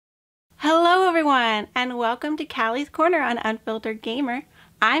everyone, and welcome to Calli's Corner on Unfiltered Gamer.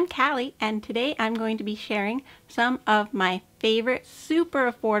 I'm Calli, and today I'm going to be sharing some of my favorite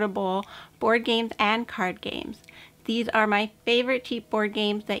super affordable board games and card games. These are my favorite cheap board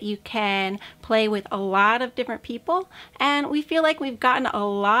games that you can play with a lot of different people, and we feel like we've gotten a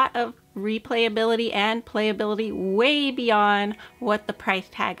lot of replayability and playability way beyond what the price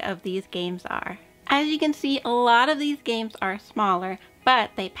tag of these games are. As you can see, a lot of these games are smaller,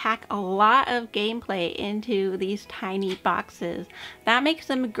 but they pack a lot of gameplay into these tiny boxes. That makes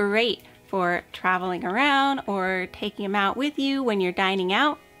them great for traveling around or taking them out with you when you're dining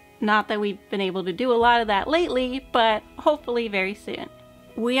out. Not that we've been able to do a lot of that lately, but hopefully very soon.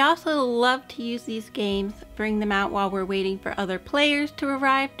 We also love to use these games, bring them out while we're waiting for other players to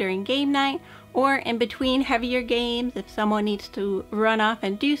arrive during game night, or in between heavier games if someone needs to run off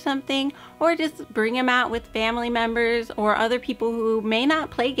and do something, or just bring them out with family members or other people who may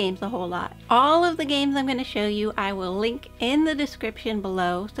not play games a whole lot. All of the games I'm going to show you I will link in the description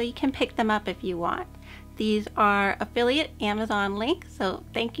below so you can pick them up if you want. These are affiliate Amazon links, so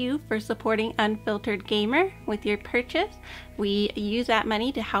thank you for supporting Unfiltered Gamer with your purchase. We use that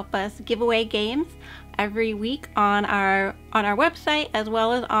money to help us give away games every week on our website, as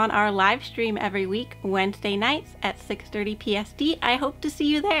well as on our live stream every week, Wednesday nights at 6:30 PST. I hope to see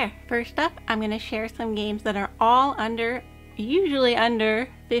you there. First up, I'm going to share some games that are all usually under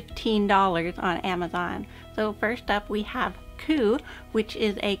 $15 on Amazon. So first up we have Coup, which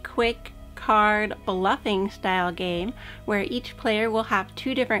is a quick card bluffing style game where each player will have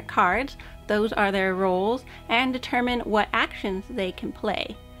two different cards. Those are their roles and determine what actions they can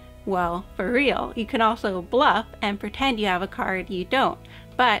play. Well, for real, you can also bluff and pretend you have a card you don't,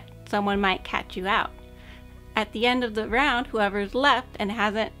 but someone might catch you out. At the end of the round, whoever's left and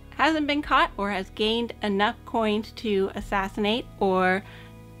hasn't been caught or has gained enough coins to assassinate or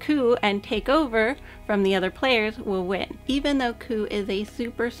coup and take over from the other players will win. Even though Coup is a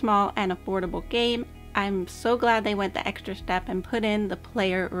super small and affordable game, I'm so glad they went the extra step and put in the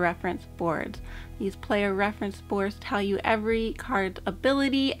player reference boards. These player reference boards tell you every card's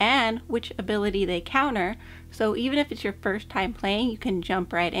ability and which ability they counter, so even if it's your first time playing, you can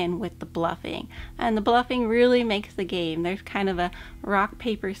jump right in with the bluffing. And the bluffing really makes the game. There's kind of a rock,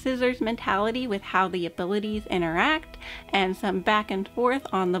 paper, scissors mentality with how the abilities interact, and some back and forth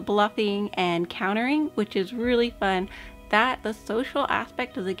on the bluffing and countering, which is really fun. The social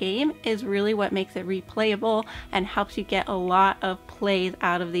aspect of the game is really what makes it replayable and helps you get a lot of plays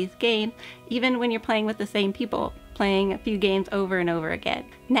out of these games, even when you're playing with the same people, playing a few games over and over again.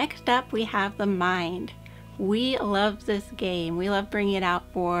 Next up, we have The Mind. We love this game. We love bringing it out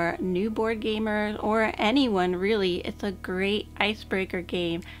for new board gamers or anyone really. It's a great icebreaker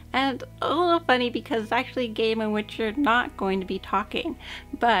game and a little funny because it's actually a game in which you're not going to be talking,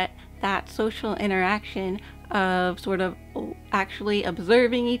 but that social interaction of sort of actually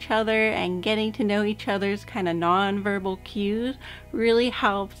observing each other and getting to know each other's kind of non-verbal cues really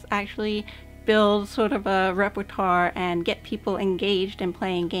helps actually build sort of a repertoire and get people engaged in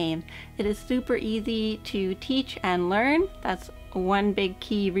playing games. It is super easy to teach and learn. That's one big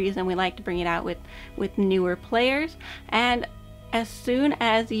key reason we like to bring it out with newer players. And as soon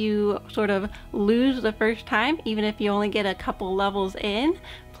as you sort of lose the first time, even if you only get a couple levels in,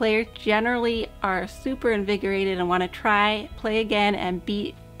 players generally are super invigorated and want to play again and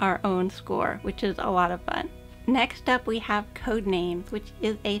beat our own score, which is a lot of fun. Next up we have Codenames, which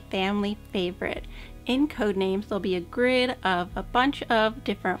is a family favorite. In Codenames there'll be a grid of a bunch of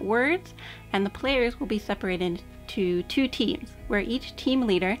different words, and the players will be separated into two teams, where each team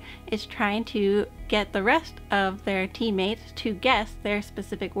leader is trying to get the rest of their teammates to guess their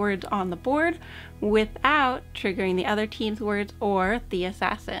specific words on the board without triggering the other team's words or the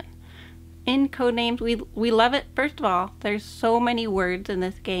assassin. In Codenames, we love it. First of all, there's so many words in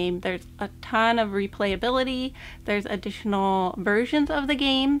this game. There's a ton of replayability. There's additional versions of the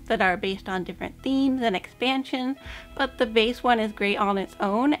game that are based on different themes and expansions, but the base one is great on its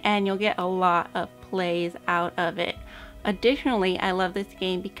own and you'll get a lot of plays out of it. Additionally, I love this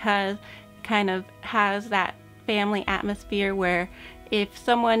game because it kind of has that family atmosphere where if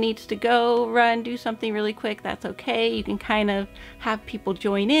someone needs to go run, do something really quick, that's okay. You can kind of have people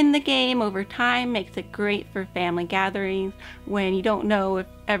join in the game over time. Makes it great for family gatherings when you don't know if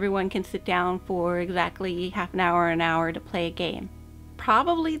everyone can sit down for exactly half an hour to play a game.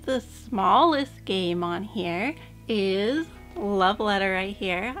 Probably the smallest game on here is Love Letter right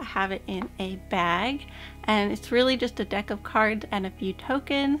here. I have it in a bag and it's really just a deck of cards and a few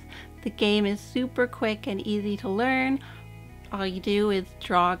tokens. The game is super quick and easy to learn. All you do is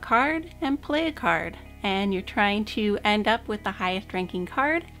draw a card and play a card. and you're trying to end up with the highest ranking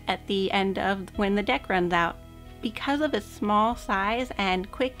card at the end of when the deck runs out. Because of its small size and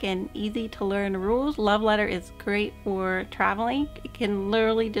quick and easy to learn rules, Love Letter is great for traveling. It can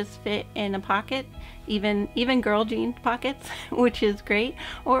literally just fit in a pocket, even girl jean pockets, which is great,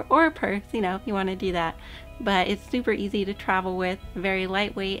 or a purse, you know, if you want to do that. But it's super easy to travel with, very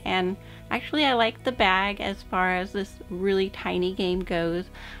lightweight, and actually I like the bag as far as this really tiny game goes,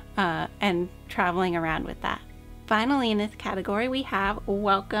 and traveling around with that. Finally, in this category, we have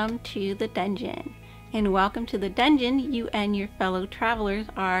Welcome to the Dungeon. In Welcome to the Dungeon, you and your fellow travelers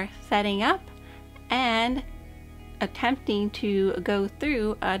are setting up and attempting to go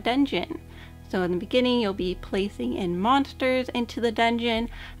through a dungeon. So in the beginning, you'll be placing in monsters into the dungeon,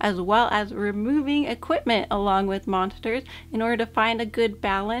 as well as removing equipment along with monsters in order to find a good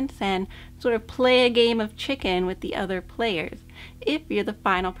balance and sort of play a game of chicken with the other players. If you're the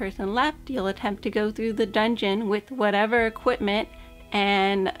final person left, you'll attempt to go through the dungeon with whatever equipment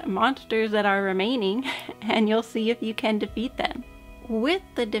and monsters that are remaining, and you'll see if you can defeat them. With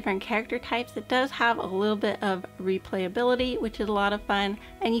the different character types, it does have a little bit of replayability, which is a lot of fun,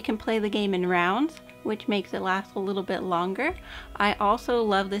 and you can play the game in rounds, which makes it last a little bit longer. I also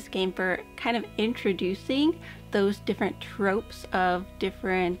love this game for kind of introducing those different tropes of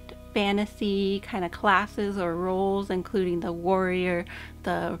different fantasy kind of classes or roles, including the warrior,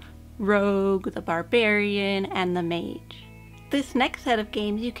 the rogue, the barbarian, and the mage. This next set of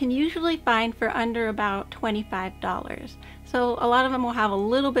games you can usually find for under about $25. So a lot of them will have a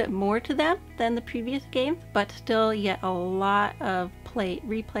little bit more to them than the previous games, but still you get a lot of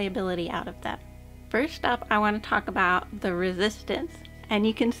replayability out of them. First up, I want to talk about the Resistance. And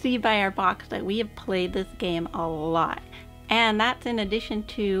you can see by our box that we have played this game a lot. And that's in addition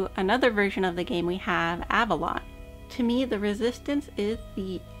to another version of the game we have, Avalon. To me, the Resistance is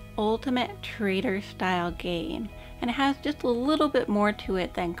the ultimate trader style game, and it has just a little bit more to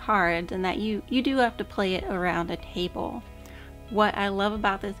it than cards, and that you do have to play it around a table. What I love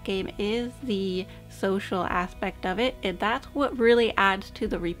about this game is the social aspect of it, and that's what really adds to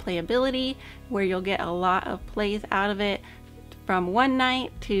the replayability, where you'll get a lot of plays out of it, from one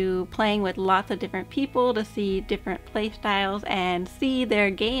night to playing with lots of different people to see different play styles and see their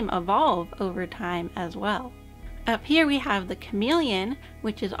game evolve over time as well. Up here we have the Chameleon,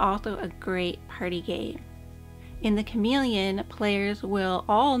 which is also a great party game. In the Chameleon, players will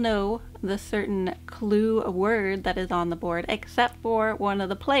all know the certain clue word that is on the board, except for one of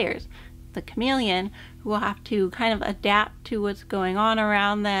the players, the Chameleon, who will have to kind of adapt to what's going on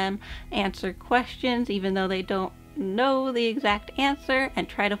around them, answer questions even though they don't know the exact answer, and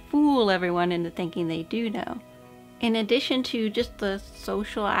try to fool everyone into thinking they do know. In addition to just the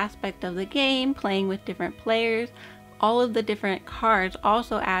social aspect of the game, playing with different players, all of the different cards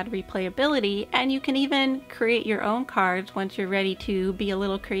also add replayability, and you can even create your own cards once you're ready to be a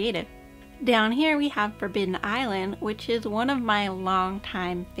little creative. Down here we have Forbidden Island, which is one of my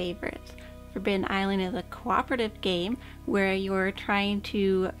longtime favorites. Forbidden Island is a cooperative game where you're trying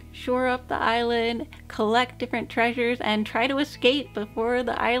to shore up the island, collect different treasures, and try to escape before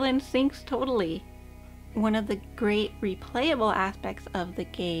the island sinks totally. One of the great replayable aspects of the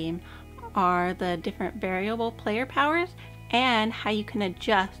game are the different variable player powers and how you can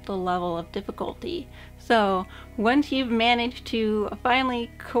adjust the level of difficulty. So once you've managed to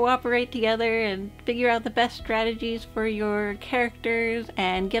finally cooperate together and figure out the best strategies for your characters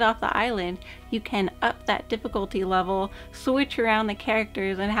and get off the island, you can up that difficulty level, switch around the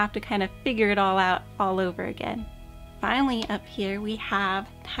characters, and have to kind of figure it all out all over again. Finally, up here we have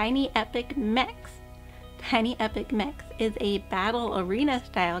Tiny Epic Mechs. Tiny Epic Mechs is a battle arena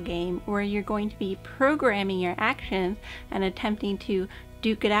style game where you're going to be programming your actions and attempting to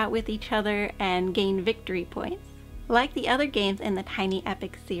duke it out with each other and gain victory points. Like the other games in the Tiny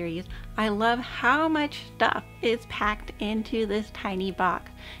Epic series, I love how much stuff is packed into this tiny box.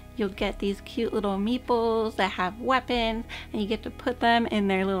 You'll get these cute little meeples that have weapons, and you get to put them in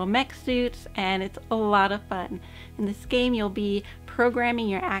their little mech suits, and it's a lot of fun. In this game, you'll be programming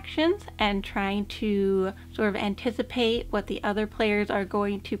your actions and trying to sort of anticipate what the other players are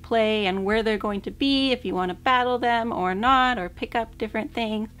going to play and where they're going to be, if you want to battle them or not, or pick up different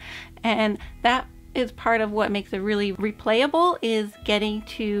things. And that is part of what makes it really replayable, is getting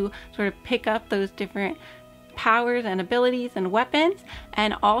to sort of pick up those different powers and abilities and weapons,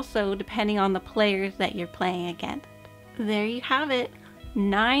 and also depending on the players that you're playing against. There you have it.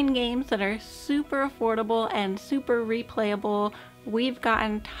 9 games that are super affordable and super replayable. We've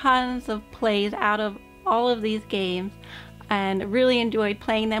gotten tons of plays out of all of these games and really enjoyed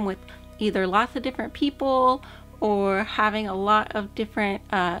playing them with either lots of different people or having a lot of different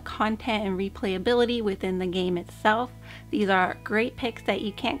content and replayability within the game itself. These are great picks that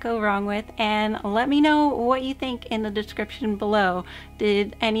you can't go wrong with, and let me know what you think in the description below.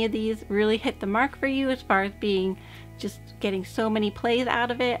 Did any of these really hit the mark for you as far as being just getting so many plays out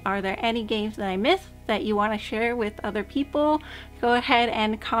of it? Are there any games that I missed that you want to share with other people? Go ahead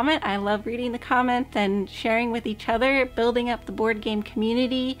and comment. I love reading the comments and sharing with each other, building up the board game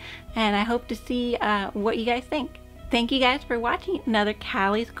community, and I hope to see what you guys think. Thank you guys for watching another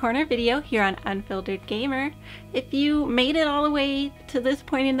Calli's Corner video here on Unfiltered Gamer. If you made it all the way to this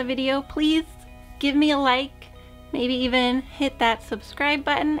point in the video, please give me a like. Maybe even hit that subscribe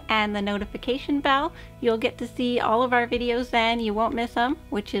button and the notification bell. You'll get to see all of our videos then. You won't miss them,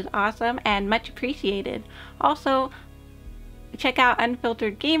 which is awesome and much appreciated. Also, check out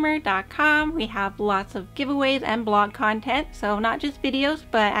unfilteredgamer.com. We have lots of giveaways and blog content. So not just videos,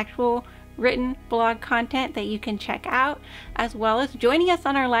 but actual written blog content that you can check out, as well as joining us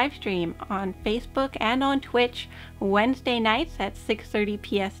on our live stream on Facebook and on Twitch Wednesday nights at 6:30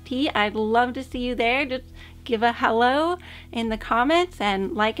 PST. I'd love to see you there. Just give a hello in the comments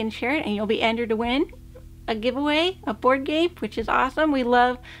and like and share it, and you'll be entered to win a giveaway, a board game, which is awesome. We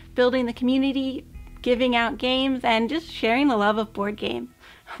love building the community, giving out games, and just sharing the love of board games.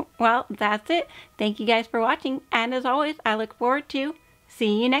 Well, that's it. Thank you guys for watching, and as always, I look forward to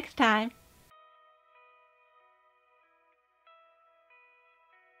seeing you next time.